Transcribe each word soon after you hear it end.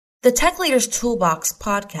The Tech Leaders Toolbox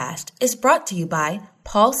podcast is brought to you by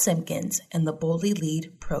Paul Simpkins and the Boldly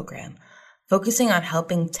Lead program, focusing on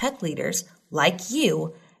helping tech leaders like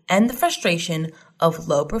you end the frustration of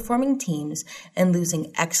low-performing teams and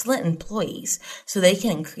losing excellent employees so they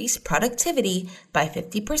can increase productivity by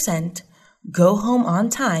 50%, go home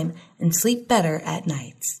on time, and sleep better at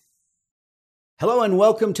nights. Hello and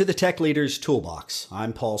welcome to the Tech Leaders Toolbox.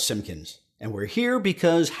 I'm Paul Simpkins, and we're here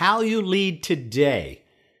because how you lead today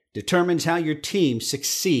determines how your team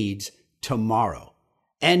succeeds tomorrow.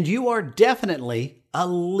 And you are definitely a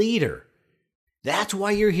leader. That's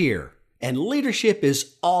why you're here. And leadership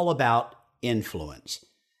is all about influence.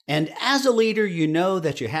 And as a leader, you know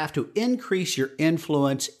that you have to increase your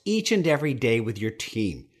influence each and every day with your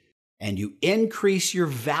team. And you increase your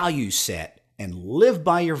value set and live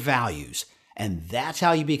by your values. And that's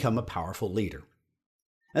how you become a powerful leader.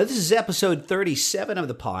 Now, this is episode 37 of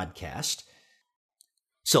the podcast.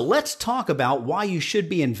 So let's talk about why you should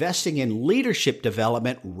be investing in leadership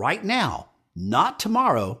development right now, not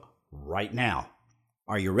tomorrow, right now.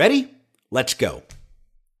 Are you ready? Let's go.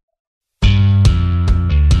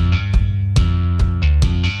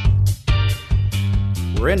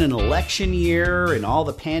 We're in an election year and all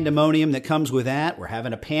the pandemonium that comes with that. We're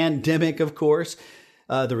having a pandemic, of course,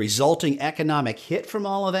 the resulting economic hit from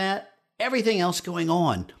all of that, everything else going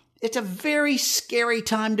on. It's a very scary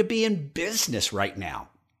time to be in business right now.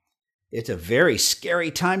 It's a very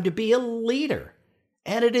scary time to be a leader,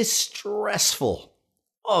 and it is stressful.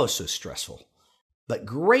 Oh, so stressful. But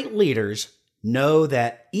great leaders know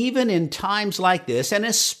that even in times like this, and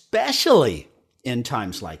especially in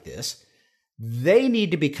times like this, they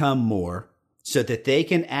need to become more so that they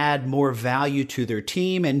can add more value to their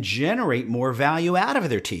team and generate more value out of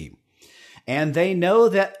their team. And they know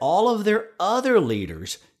that all of their other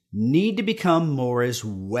leaders need to become more as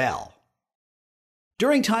well.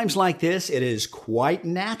 During times like this, it is quite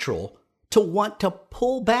natural to want to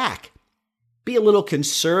pull back, be a little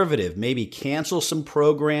conservative, maybe cancel some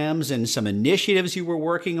programs and some initiatives you were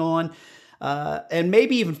working on, and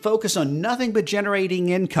maybe even focus on nothing but generating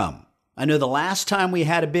income. I know the last time we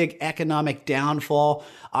had a big economic downfall,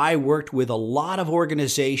 I worked with a lot of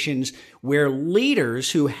organizations where leaders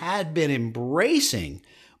who had been embracing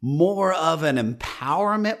more of an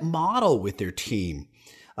empowerment model with their team,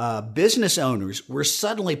 business owners were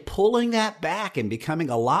suddenly pulling that back and becoming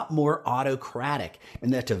a lot more autocratic.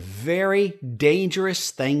 And that's a very dangerous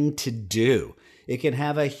thing to do. It can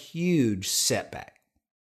have a huge setback.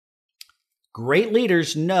 Great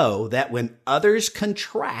leaders know that when others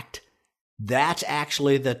contract, that's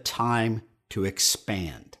actually the time to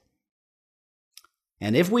expand.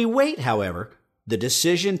 And if we wait, however, the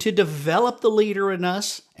decision to develop the leader in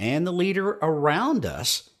us and the leader around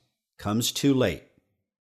us comes too late.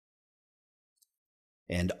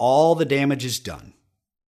 And all the damage is done.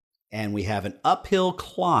 And we have an uphill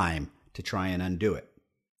climb to try and undo it.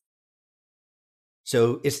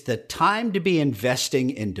 So it's the time to be investing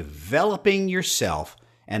in developing yourself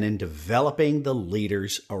and in developing the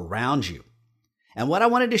leaders around you. And what I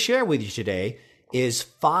wanted to share with you today is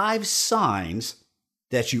 5 signs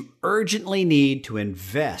that you urgently need to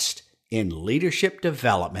invest in leadership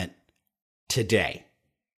development today.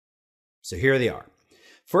 So here they are.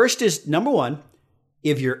 First is number 1.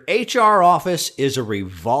 If your HR office is a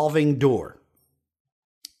revolving door.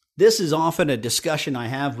 This is often a discussion I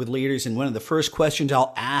have with leaders, and one of the first questions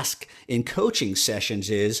I'll ask in coaching sessions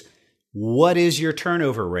is, what is your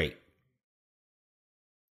turnover rate?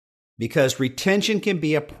 Because retention can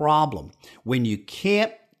be a problem when you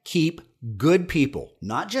can't keep good people,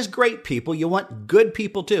 not just great people. You want good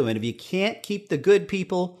people too. And if you can't keep the good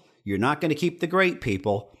people, you're not going to keep the great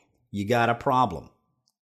people. You got a problem.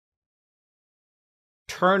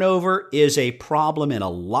 Turnover is a problem in a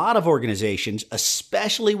lot of organizations,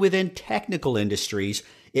 especially within technical industries.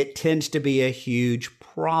 It tends to be a huge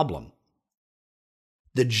problem.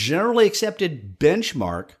 The generally accepted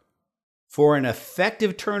benchmark for an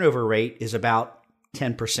effective turnover rate is about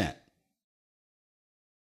 10%.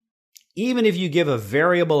 Even if you give a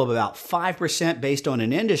variable of about 5% based on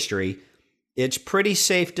an industry, it's pretty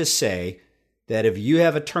safe to say that if you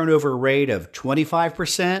have a turnover rate of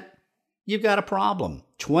 25%, you've got a problem.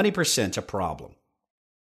 20% is a problem.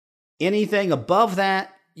 Anything above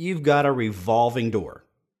that, you've got a revolving door.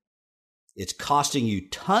 It's costing you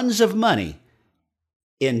tons of money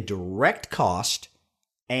in direct cost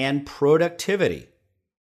and productivity.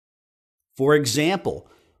 For example,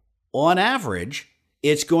 on average,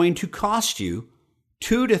 it's going to cost you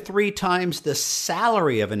 2 to 3 times the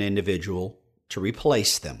salary of an individual to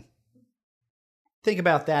replace them. Think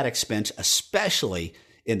about that expense, especially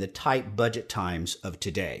in the tight budget times of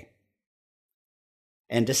today.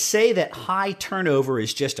 And to say that high turnover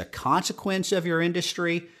is just a consequence of your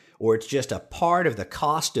industry or it's just a part of the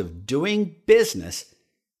cost of doing business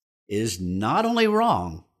is not only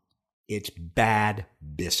wrong, it's bad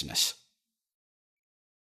business.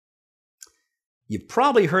 You've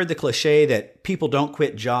probably heard the cliche that people don't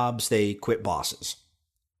quit jobs, they quit bosses.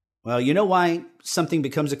 Well, you know why something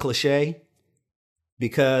becomes a cliche?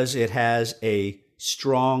 Because it has a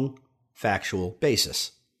strong factual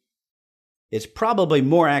basis. It's probably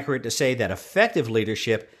more accurate to say that effective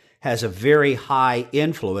leadership has a very high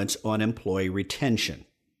influence on employee retention.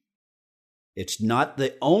 It's not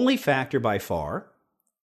the only factor by far.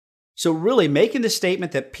 So really, making the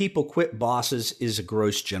statement that people quit bosses is a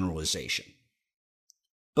gross generalization.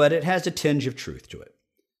 But it has a tinge of truth to it.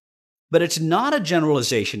 But it's not a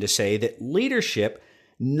generalization to say that leadership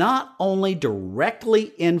not only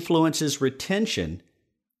directly influences retention,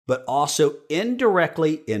 but also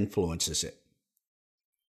indirectly influences it.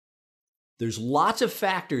 There's lots of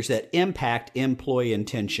factors that impact employee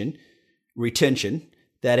retention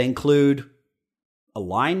that include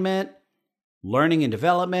alignment, learning and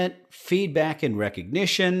development, feedback and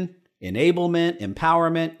recognition, enablement,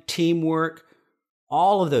 empowerment, teamwork,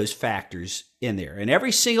 all of those factors in there. And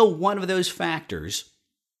every single one of those factors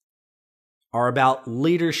are about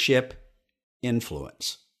leadership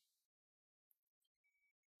influence.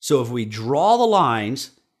 So if we draw the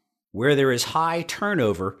lines where there is high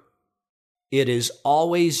turnover, it is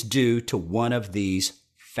always due to one of these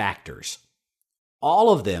factors.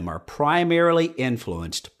 All of them are primarily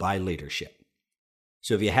influenced by leadership.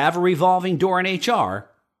 So if you have a revolving door in HR,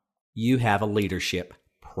 you have a leadership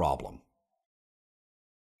problem.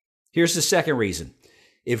 Here's the second reason.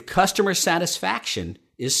 If customer satisfaction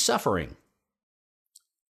is suffering.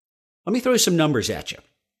 Let me throw some numbers at you.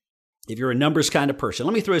 If you're a numbers kind of person,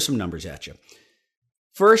 let me throw some numbers at you.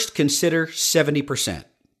 First, consider 70%.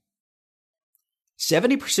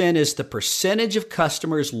 70% is the percentage of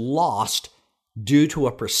customers lost due to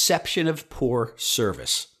a perception of poor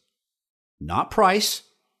service. Not price,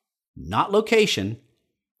 not location,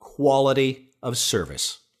 quality of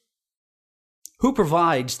service. Who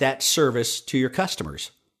provides that service to your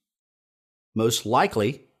customers? Most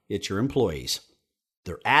likely, it's your employees.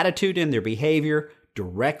 Their attitude and their behavior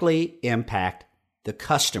directly impact the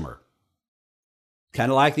customer.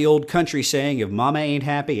 Kind of like the old country saying, if mama ain't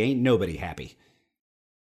happy, ain't nobody happy.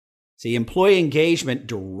 See, employee engagement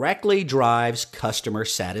directly drives customer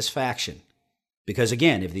satisfaction. Because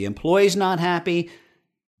again, if the employee's not happy,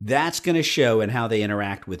 that's going to show in how they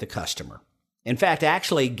interact with the customer. In fact,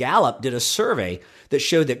 actually, Gallup did a survey that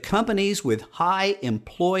showed that companies with high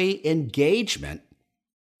employee engagement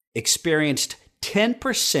experienced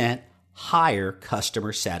 10% higher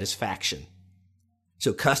customer satisfaction.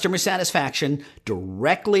 So customer satisfaction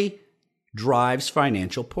directly drives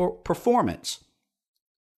financial performance.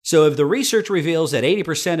 So if the research reveals that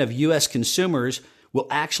 80% of U.S. consumers will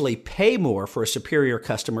actually pay more for a superior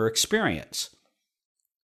customer experience.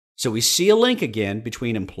 So we see a link again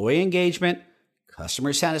between employee engagement,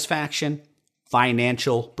 customer satisfaction,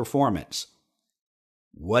 financial performance.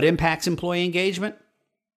 What impacts employee engagement?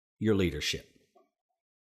 Your leadership.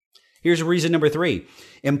 Here's reason number 3.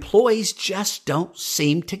 Employees just don't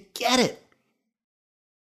seem to get it.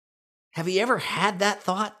 Have you ever had that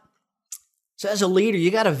thought? So as a leader,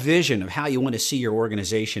 you got a vision of how you want to see your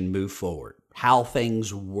organization move forward, how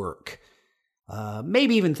things work.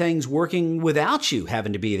 Maybe even things working without you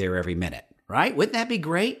having to be there every minute, right? Wouldn't that be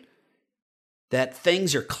great? That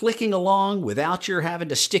things are clicking along without your having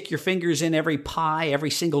to stick your fingers in every pie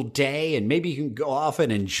every single day, and maybe you can go off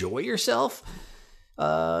and enjoy yourself.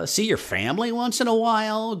 See your family once in a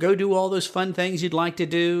while, go do all those fun things you'd like to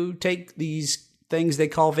do, take these things they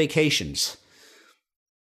call vacations.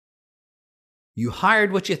 You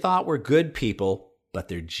hired what you thought were good people, but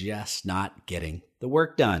they're just not getting the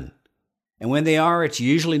work done. And when they are, it's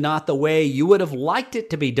usually not the way you would have liked it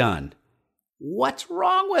to be done. What's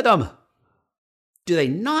wrong with them? Do they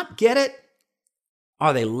not get it?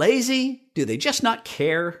 Are they lazy? Do they just not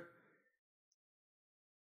care?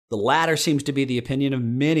 The latter seems to be the opinion of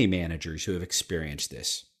many managers who have experienced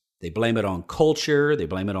this. They blame it on culture. They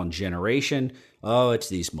blame it on generation. Oh, it's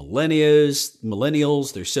these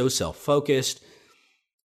millennials. They're so self-focused.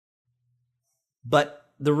 But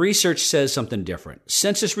the research says something different.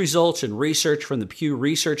 Census results and research from the Pew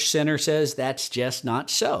Research Center says that's just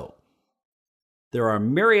not so. There are a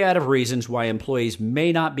myriad of reasons why employees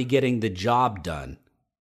may not be getting the job done.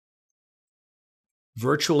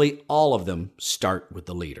 Virtually all of them start with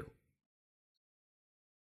the leader.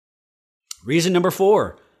 Reason number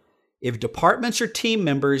 4, if departments or team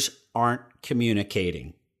members aren't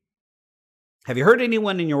communicating. Have you heard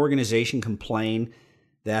anyone in your organization complain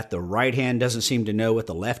that the right hand doesn't seem to know what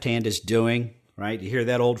the left hand is doing, right? You hear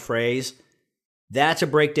that old phrase? That's a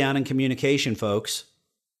breakdown in communication, folks.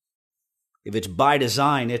 If it's by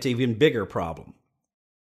design, it's an even bigger problem.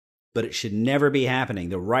 But it should never be happening.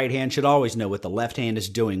 The right hand should always know what the left hand is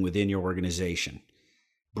doing within your organization.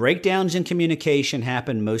 Breakdowns in communication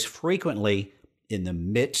happen most frequently in the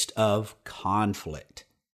midst of conflict.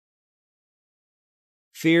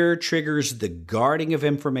 Fear triggers the guarding of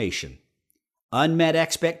information, unmet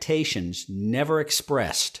expectations never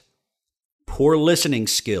expressed, poor listening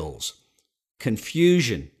skills,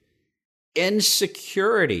 confusion,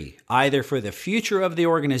 insecurity, either for the future of the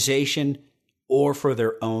organization or for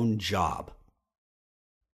their own job.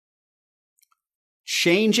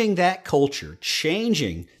 Changing that culture,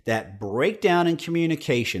 changing that breakdown in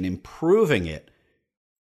communication, improving it,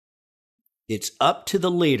 it's up to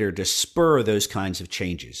the leader to spur those kinds of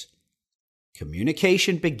changes.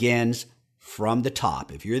 Communication begins from the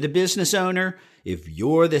top. If you're the business owner, if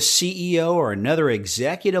you're the CEO or another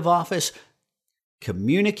executive office,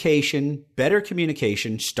 communication, better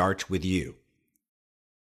communication starts with you.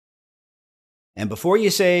 And before you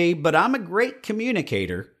say, but I'm a great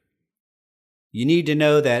communicator, you need to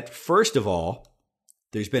know that, first of all,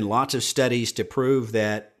 there's been lots of studies to prove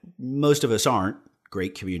that most of us aren't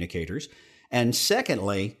great communicators. And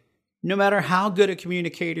secondly, no matter how good a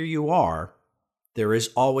communicator you are, there is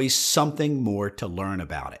always something more to learn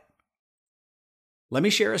about it. Let me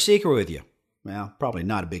share a secret with you. Well, probably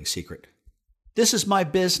not a big secret. This is my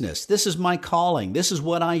business. This is my calling. This is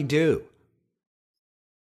what I do.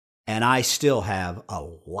 And I still have a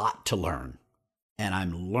lot to learn. And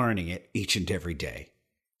I'm learning it each and every day.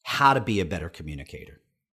 How to be a better communicator.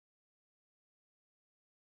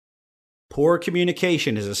 Poor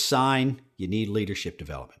communication is a sign you need leadership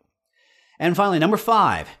development. And finally, number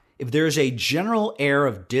 5, if there is a general air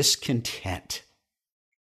of discontent,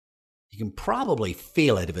 you can probably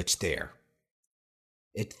feel it if it's there.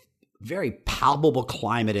 It's a very palpable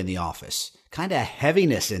climate in the office, kind of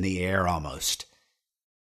heaviness in the air almost.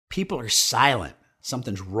 People are silent.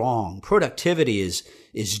 Something's wrong. Productivity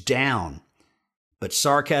is down. But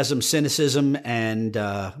sarcasm, cynicism, and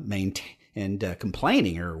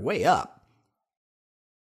complaining are way up.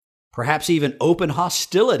 Perhaps even open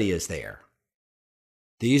hostility is there.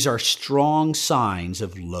 These are strong signs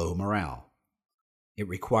of low morale. It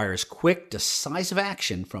requires quick, decisive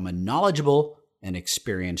action from a knowledgeable and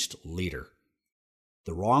experienced leader.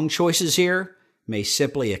 The wrong choices here may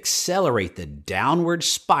simply accelerate the downward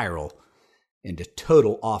spiral into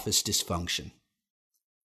total office dysfunction.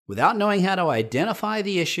 Without knowing how to identify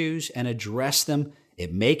the issues and address them,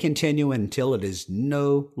 it may continue until it is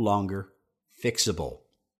no longer fixable.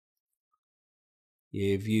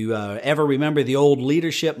 If you ever remember the old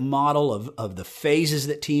leadership model of the phases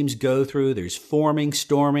that teams go through, there's forming,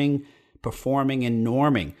 storming, performing, and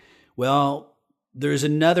norming. Well, there's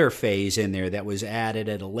another phase in there that was added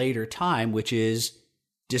at a later time, which is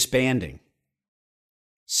disbanding.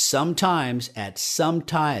 Sometimes at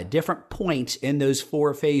different points in those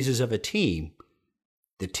 4 phases of a team,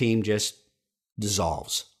 the team just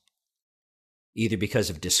dissolves. Either because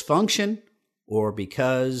of dysfunction or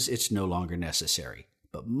because it's no longer necessary.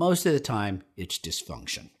 But most of the time, it's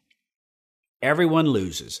dysfunction. Everyone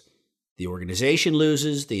loses. The organization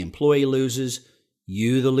loses, the employee loses,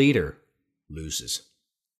 you, the leader, loses.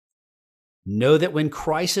 Know that when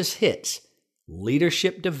crisis hits,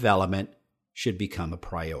 leadership development should become a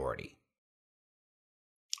priority.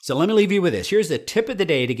 So let me leave you with this. Here's the tip of the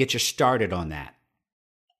day to get you started on that.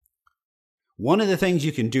 One of the things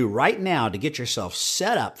you can do right now to get yourself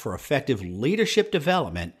set up for effective leadership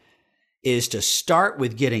development is to start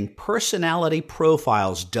with getting personality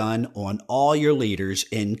profiles done on all your leaders,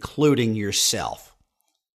 including yourself.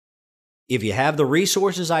 If you have the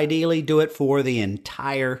resources, ideally do it for the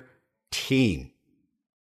entire team.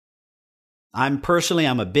 I'm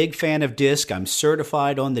a big fan of DISC. I'm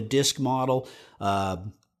certified on the DISC model,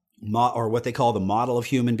 or what they call the model of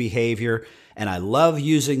human behavior, and I love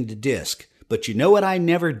using the DISC. But you know what I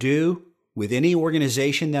never do with any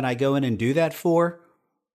organization that I go in and do that for?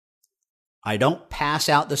 I don't pass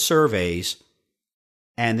out the surveys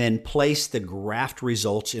and then place the graphed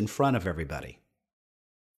results in front of everybody.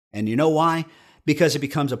 And you know why? Because it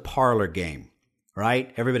becomes a parlor game,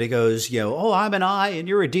 right? Everybody goes, oh, I'm an I and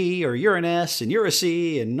you're a D, or you're an S and you're a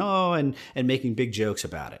C, and no, and making big jokes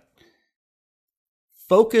about it.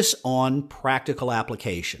 Focus on practical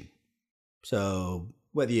application. So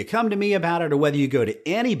whether you come to me about it or whether you go to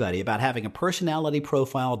anybody about having a personality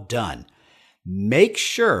profile done, make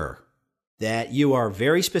sure that you are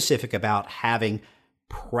very specific about having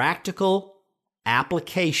practical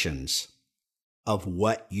applications of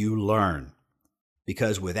what you learn.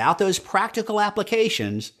 Because without those practical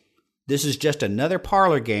applications, this is just another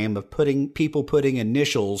parlor game of people putting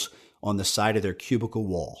initials on the side of their cubicle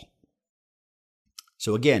wall.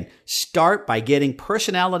 So again, start by getting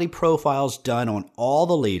personality profiles done on all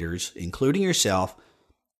the leaders, including yourself.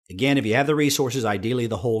 Again, if you have the resources, ideally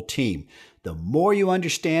the whole team. The more you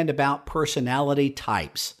understand about personality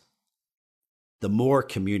types, the more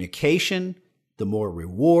communication, the more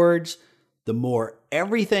rewards, the more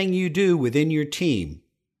everything you do within your team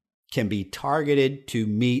can be targeted to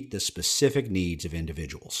meet the specific needs of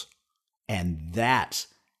individuals. And that's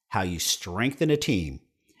how you strengthen a team,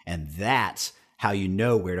 and that's how you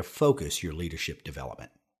know where to focus your leadership development.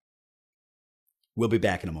 We'll be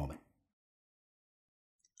back in a moment.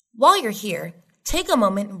 While you're here, take a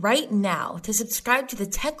moment right now to subscribe to the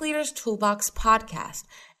Tech Leaders Toolbox podcast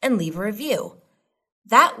and leave a review.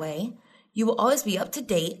 That way, you will always be up to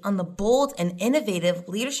date on the bold and innovative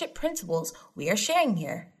leadership principles we are sharing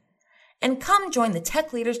here. And come join the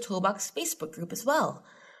Tech Leaders Toolbox Facebook group as well,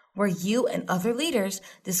 where you and other leaders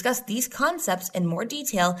discuss these concepts in more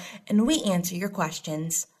detail and we answer your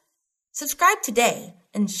questions. Subscribe today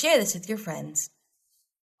and share this with your friends.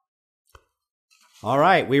 All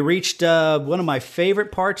right, we reached one of my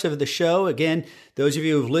favorite parts of the show. Again, those of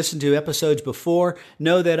you who've listened to episodes before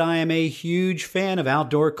know that I am a huge fan of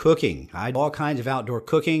outdoor cooking. I do all kinds of outdoor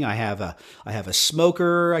cooking. I have a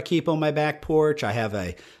smoker I keep on my back porch. I have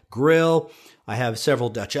a grill. I have several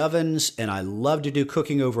Dutch ovens, and I love to do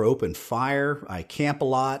cooking over open fire. I camp a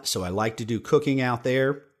lot, so I like to do cooking out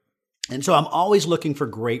there. And so I'm always looking for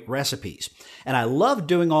great recipes. And I love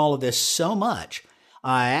doing all of this so much,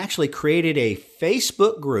 I actually created a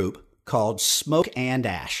Facebook group called Smoke and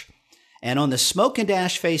Dash. And on the Smoke and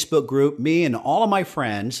Dash Facebook group, me and all of my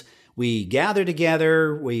friends, we gather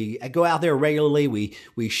together, we go out there regularly,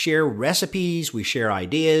 we share recipes, we share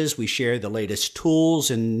ideas, we share the latest tools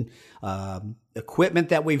and equipment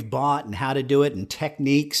that we've bought and how to do it and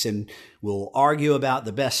techniques, and we'll argue about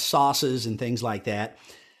the best sauces and things like that.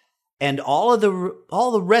 And all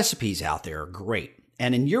the recipes out there are great.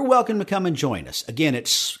 And you're welcome to come and join us. Again,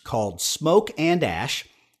 it's called Smoke and Dash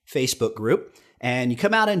Facebook group. And you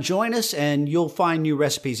come out and join us, and you'll find new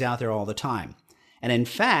recipes out there all the time. And in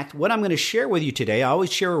fact, what I'm going to share with you today, I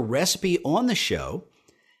always share a recipe on the show.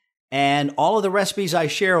 And all of the recipes I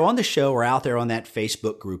share on the show are out there on that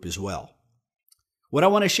Facebook group as well. What I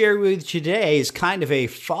want to share with you today is kind of a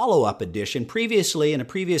follow-up edition. Previously, in a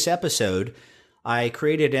previous episode, I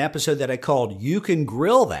created an episode that I called You Can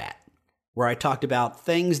Grill That, where I talked about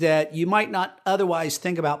things that you might not otherwise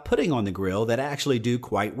think about putting on the grill that actually do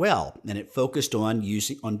quite well. And it focused on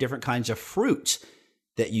different kinds of fruits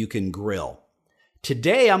that you can grill.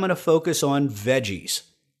 Today, I'm going to focus on veggies.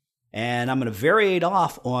 And I'm going to variate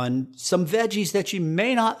off on some veggies that you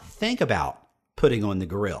may not think about putting on the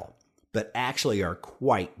grill, but actually are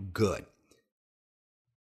quite good.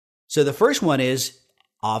 So the first one is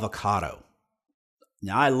avocado.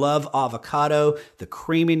 Now, I love avocado. The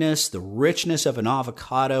creaminess, the richness of an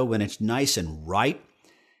avocado when it's nice and ripe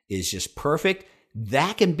is just perfect.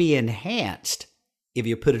 That can be enhanced if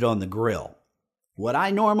you put it on the grill. What I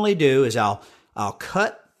normally do is I'll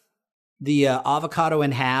cut the avocado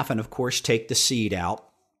in half and, of course, take the seed out.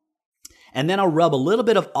 And then I'll rub a little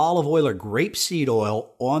bit of olive oil or grapeseed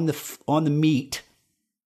oil on the meat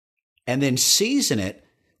and then season it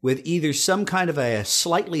with either some kind of a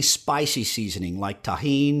slightly spicy seasoning like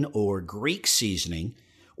tahini or Greek seasoning,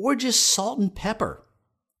 or just salt and pepper,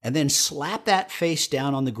 and then slap that face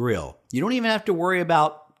down on the grill. You don't even have to worry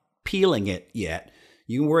about peeling it yet.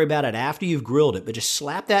 You can worry about it after you've grilled it, but just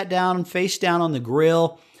slap that down, face down on the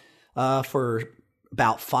grill for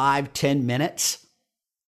about 5-10 minutes.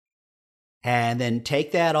 And then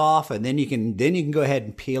take that off, and then you can go ahead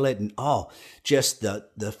and peel it, and just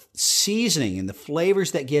the seasoning and the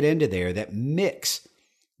flavors that get into there that mix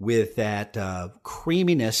with that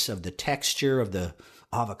creaminess of the texture of the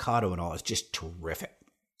avocado and all is just terrific.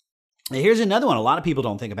 Now, here's another one a lot of people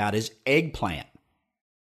don't think about is eggplant.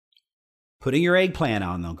 Putting your eggplant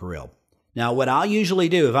on the grill. Now, what I'll usually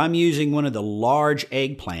do, if I'm using one of the large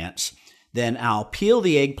eggplants, then I'll peel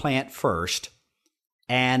the eggplant first,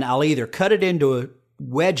 and I'll either cut it into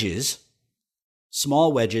wedges,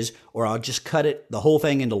 small wedges, or I'll just cut the whole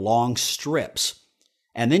thing into long strips.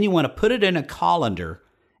 And then you want to put it in a colander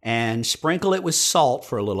and sprinkle it with salt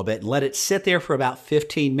for a little bit and let it sit there for about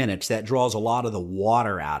 15 minutes. That draws a lot of the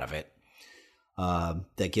water out of it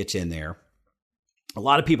that gets in there. A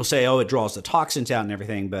lot of people say, it draws the toxins out and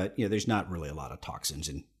everything, but there's not really a lot of toxins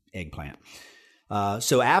eggplant.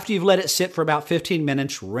 So after you've let it sit for about 15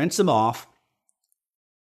 minutes, rinse them off.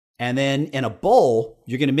 And then in a bowl,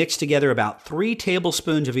 you're going to mix together about 3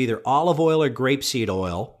 tablespoons of either olive oil or grapeseed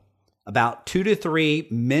oil, about 2 to 3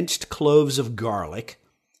 minced cloves of garlic,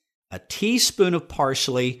 a teaspoon of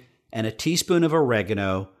parsley, and a teaspoon of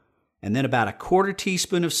oregano, and then about a 1/4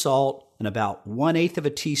 teaspoon of salt and about 1/8 of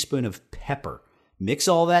a teaspoon of pepper. Mix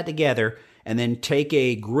all that together and then take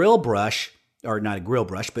a grill brush, or not a grill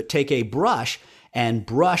brush, but take a brush and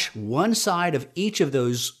brush one side of each of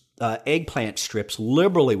those eggplant strips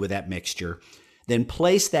liberally with that mixture. Then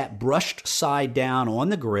place that brushed side down on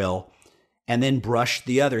the grill and then brush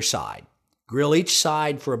the other side. Grill each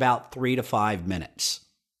side for about 3 to 5 minutes.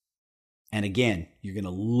 And again, you're going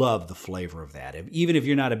to love the flavor of that. Even if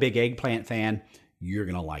you're not a big eggplant fan, you're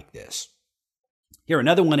going to like this. Here,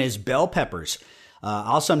 another one is bell peppers.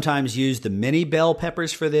 I'll sometimes use the mini bell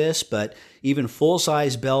peppers for this, but even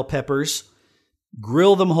full-size bell peppers,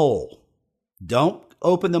 grill them whole. Don't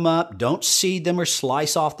open them up. Don't seed them or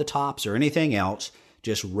slice off the tops or anything else.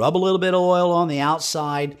 Just rub a little bit of oil on the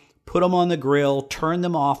outside, put them on the grill, turn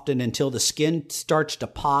them often until the skin starts to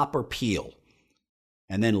pop or peel.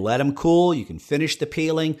 And then let them cool. You can finish the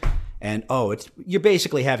peeling. And you're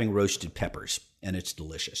basically having roasted peppers, and it's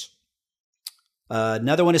delicious.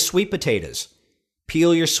 Another one is sweet potatoes.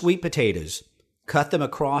 Peel your sweet potatoes. Cut them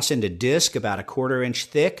across into disc about a 1/4 inch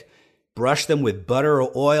thick. Brush them with butter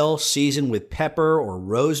or oil, season with pepper or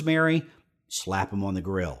rosemary. Slap them on the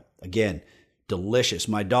grill. Again, delicious.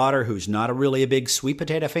 My daughter, who's not really a big sweet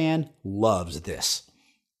potato fan, loves this.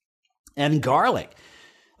 And garlic.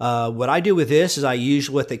 What I do with this is I use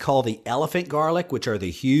what they call the elephant garlic, which are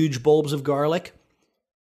the huge bulbs of garlic.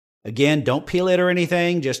 Again, don't peel it or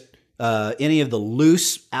anything. Just any of the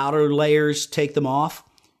loose outer layers, take them off.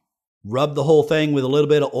 Rub the whole thing with a little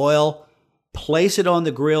bit of oil. Place it on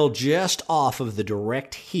the grill just off of the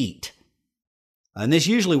direct heat. And this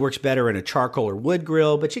usually works better in a charcoal or wood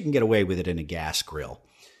grill, but you can get away with it in a gas grill.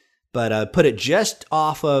 But put it just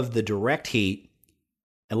off of the direct heat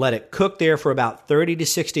and let it cook there for about 30 to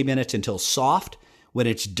 60 minutes until soft. When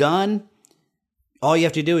it's done, all you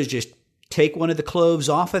have to do is just take one of the cloves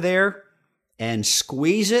off of there and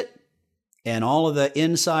squeeze it, and all of the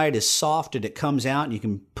inside is soft and it comes out, and you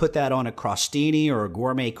can put that on a crostini or a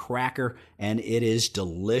gourmet cracker, and it is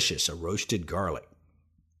delicious, a roasted garlic.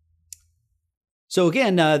 So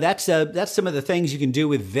again, that's some of the things you can do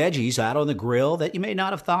with veggies out on the grill that you may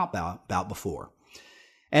not have thought about before.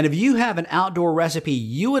 And if you have an outdoor recipe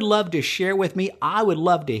you would love to share with me, I would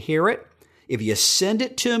love to hear it. If you send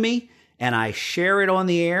it to me and I share it on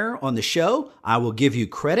the air, on the show, I will give you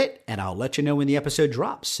credit and I'll let you know when the episode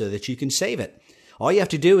drops so that you can save it. All you have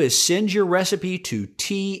to do is send your recipe to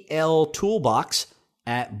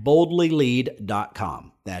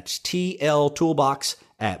tltoolbox@boldlylead.com. That's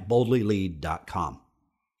tltoolbox@boldlylead.com.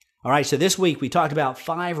 All right, so this week we talked about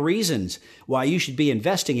 5 reasons why you should be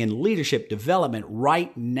investing in leadership development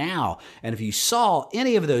right now. And if you saw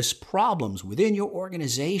any of those problems within your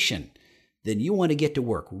organization, then you want to get to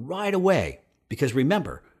work right away. Because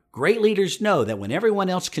remember, great leaders know that when everyone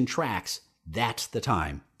else contracts, that's the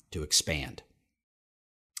time to expand.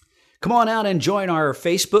 Come on out and join our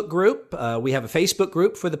Facebook group. We have a Facebook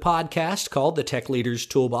group for the podcast called the Tech Leaders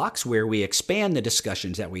Toolbox, where we expand the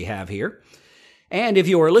discussions that we have here. And if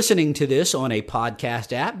you are listening to this on a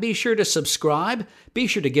podcast app, be sure to subscribe. Be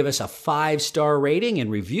sure to give us a 5-star rating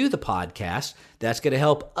and review the podcast. That's going to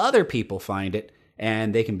help other people find it,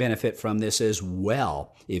 and they can benefit from this as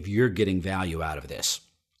well if you're getting value out of this.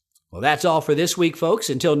 Well, that's all for this week, folks.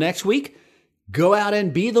 Until next week, go out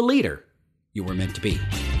and be the leader you were meant to be.